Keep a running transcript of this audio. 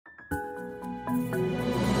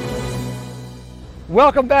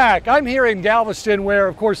Welcome back. I'm here in Galveston where,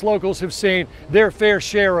 of course, locals have seen their fair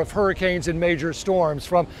share of hurricanes and major storms,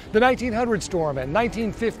 from the 1900 storm and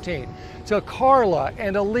 1915 to Carla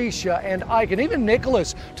and Alicia and Ike, and even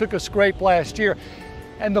Nicholas took a scrape last year.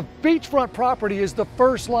 And the beachfront property is the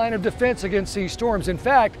first line of defense against these storms. In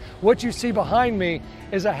fact, what you see behind me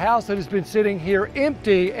is a house that has been sitting here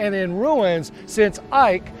empty and in ruins since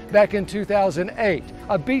Ike back in 2008,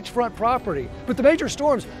 a beachfront property. But the major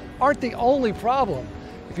storms aren't the only problem.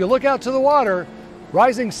 If you look out to the water,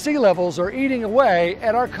 rising sea levels are eating away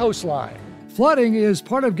at our coastline. Flooding is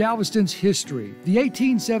part of Galveston's history. The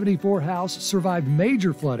 1874 house survived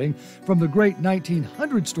major flooding from the great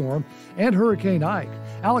 1900 storm and Hurricane Ike.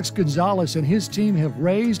 Alex Gonzalez and his team have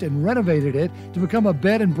raised and renovated it to become a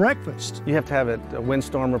bed and breakfast. You have to have it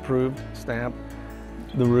windstorm approved, stamp,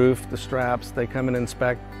 the roof, the straps. They come and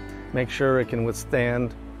inspect, make sure it can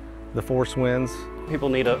withstand the force winds. People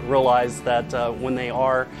need to realize that when they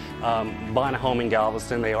are buying a home in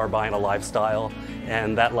Galveston, they are buying a lifestyle,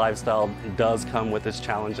 and that lifestyle does come with its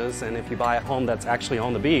challenges. And if you buy a home that's actually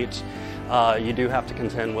on the beach, you do have to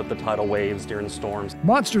contend with the tidal waves during storms.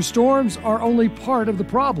 Monster storms are only part of the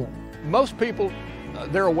problem. Most people,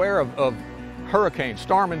 they're aware of hurricane,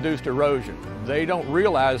 storm-induced erosion. They don't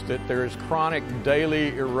realize that there's chronic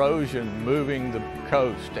daily erosion moving the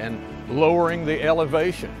coast and lowering the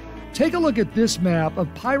elevation. Take a look at this map of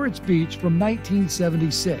Pirates Beach from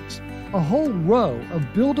 1976. A whole row of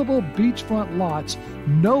buildable beachfront lots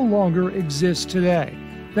no longer exist today,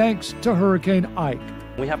 thanks to Hurricane Ike.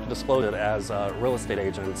 We have to disclose it as real estate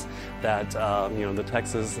agents that the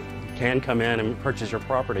Texas can come in and purchase your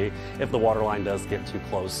property if the water line does get too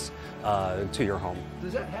close to your home.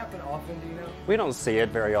 Does that happen often, do you know? We don't see it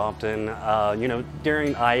very often.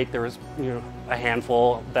 During Ike, there was a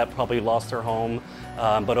handful that probably lost their home,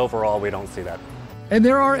 but overall we don't see that. And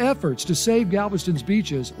there are efforts to save Galveston's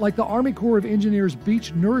beaches, like the Army Corps of Engineers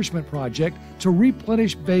Beach Nourishment Project to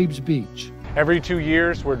replenish Babes Beach. Every 2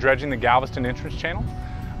 years, we're dredging the Galveston entrance channel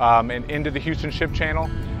and into the Houston Ship Channel.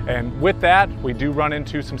 And with that, we do run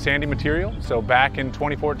into some sandy material. So back in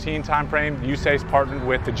 2014 timeframe, USACE partnered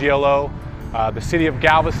with the GLO, the City of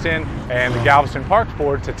Galveston, and the Galveston Parks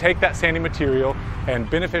Board to take that sandy material and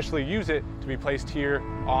beneficially use it to be placed here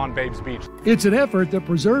on Babes Beach. It's an effort that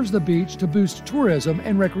preserves the beach to boost tourism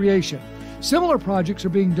and recreation. Similar projects are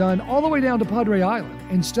being done all the way down to Padre Island,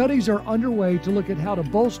 and studies are underway to look at how to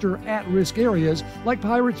bolster at-risk areas like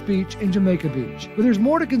Pirates Beach and Jamaica Beach. But there's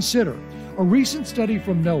more to consider. A recent study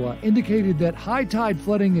from NOAA indicated that high tide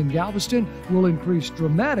flooding in Galveston will increase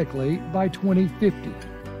dramatically by 2050.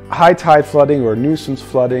 High tide flooding or nuisance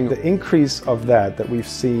flooding, the increase of that we've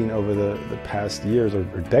seen over the past years or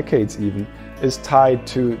decades even, is tied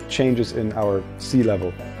to changes in our sea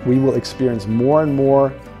level. We will experience more and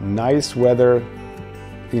more nice weather,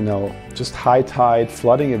 just high tide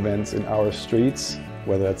flooding events in our streets,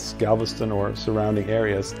 whether that's Galveston or surrounding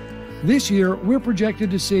areas. This year, we're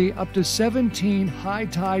projected to see up to 17 high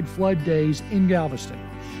tide flood days in Galveston.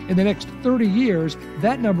 In the next 30 years,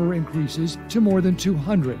 that number increases to more than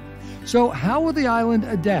 200. So how will the island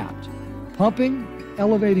adapt? Pumping,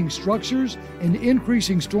 elevating structures, and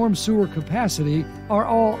increasing storm sewer capacity are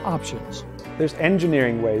all options. There's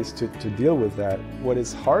engineering ways to deal with that. What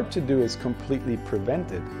is hard to do is completely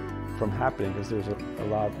prevent it from happening because there's a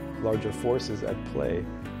lot larger forces at play.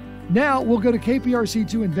 Now we'll go to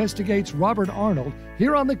KPRC2 Investigates Robert Arnold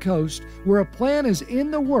here on the coast, where a plan is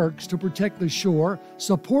in the works to protect the shore,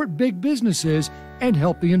 support big businesses, and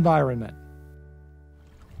help the environment.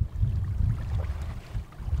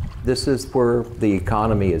 This is where the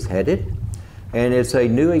economy is headed, and it's a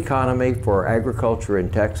new economy for agriculture in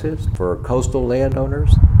Texas, for coastal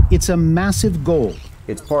landowners. It's a massive goal.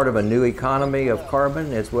 It's part of a new economy of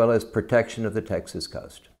carbon as well as protection of the Texas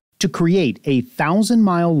coast. To create a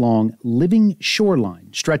 1,000-mile-long living shoreline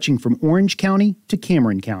stretching from Orange County to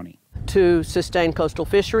Cameron County. To sustain coastal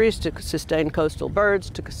fisheries, to sustain coastal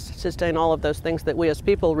birds, to sustain all of those things that we as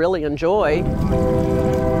people really enjoy.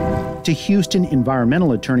 To Houston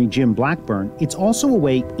environmental attorney Jim Blackburn, it's also a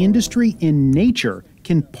way industry and nature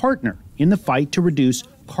can partner in the fight to reduce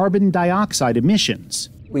carbon dioxide emissions.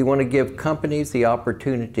 We want to give companies the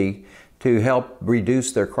opportunity to help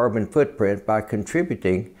reduce their carbon footprint by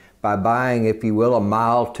contributing, by buying, if you will, a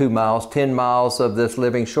mile, 2 miles, 10 miles of this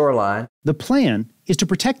living shoreline. The plan is to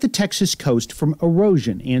protect the Texas coast from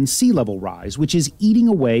erosion and sea level rise, which is eating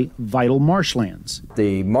away vital marshlands.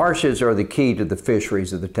 The marshes are the key to the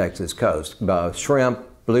fisheries of the Texas coast. Shrimp,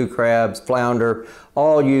 blue crabs, flounder,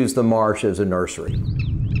 all use the marsh as a nursery.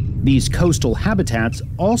 These coastal habitats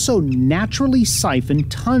also naturally siphon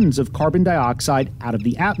tons of carbon dioxide out of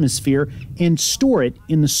the atmosphere and store it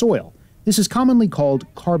in the soil. This is commonly called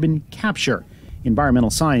carbon capture.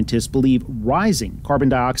 Environmental scientists believe rising carbon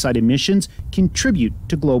dioxide emissions contribute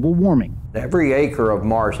to global warming. Every acre of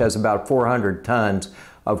marsh has about 400 tons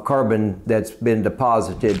of carbon that's been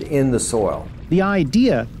deposited in the soil. The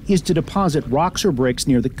idea is to deposit rocks or bricks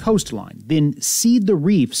near the coastline, then seed the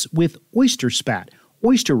reefs with oyster spat.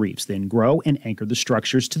 Oyster reefs then grow and anchor the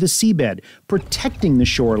structures to the seabed, protecting the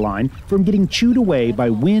shoreline from getting chewed away by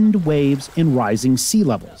wind, waves, and rising sea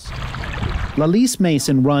levels. Lalise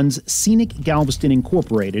Mason runs Scenic Galveston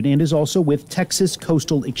Incorporated and is also with Texas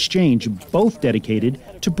Coastal Exchange, both dedicated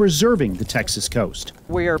to preserving the Texas coast.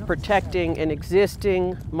 We are protecting an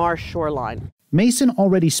existing marsh shoreline. Mason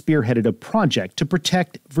already spearheaded a project to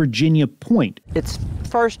protect Virginia Point. Its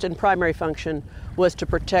first and primary function was to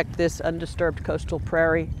protect this undisturbed coastal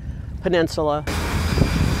prairie peninsula.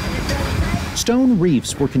 Stone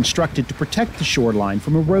reefs were constructed to protect the shoreline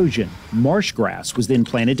from erosion. Marsh grass was then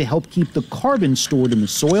planted to help keep the carbon stored in the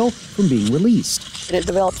soil from being released. And it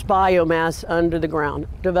develops biomass under the ground,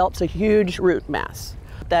 develops a huge root mass.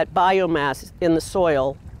 That biomass in the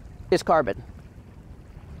soil is carbon.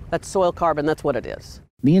 That's soil carbon, that's what it is.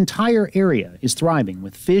 The entire area is thriving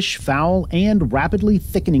with fish, fowl, and rapidly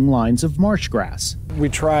thickening lines of marsh grass. We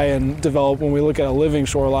try and develop, when we look at a living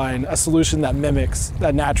shoreline, a solution that mimics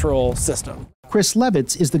that natural system. Chris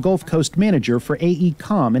Levitz is the Gulf Coast manager for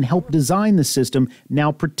AECOM and helped design the system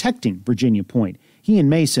now protecting Virginia Point. He and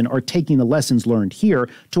Mason are taking the lessons learned here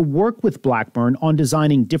to work with Blackburn on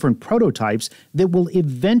designing different prototypes that will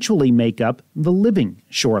eventually make up the living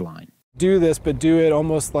shoreline. Do this, but do it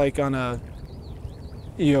almost like on a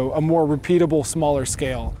more repeatable, smaller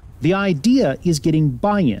scale. The idea is getting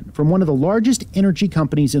buy-in from one of the largest energy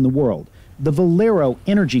companies in the world. The Valero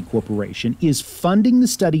Energy Corporation is funding the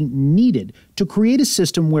study needed to create a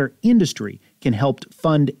system where industry can help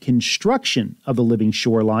fund construction of the living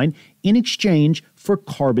shoreline in exchange for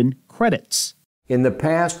carbon credits. In the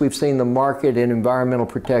past, we've seen the market and environmental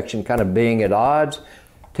protection kind of being at odds.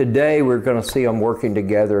 Today, we're going to see them working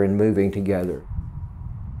together and moving together.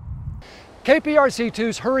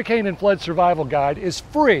 KPRC2's Hurricane and Flood Survival Guide is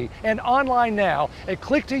free and online now at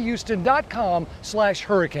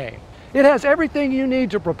clicktohouston.com/hurricane. It has everything you need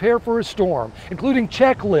to prepare for a storm, including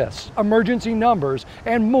checklists, emergency numbers,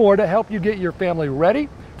 and more to help you get your family ready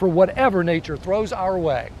for whatever nature throws our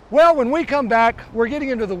way. Well, when we come back, we're getting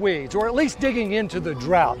into the weeds, or at least digging into the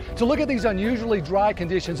drought, to look at these unusually dry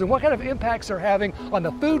conditions and what kind of impacts they're having on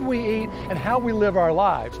the food we eat and how we live our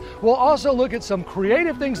lives. We'll also look at some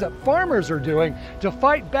creative things that farmers are doing to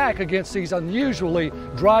fight back against these unusually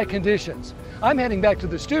dry conditions. I'm heading back to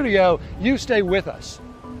the studio. You stay with us.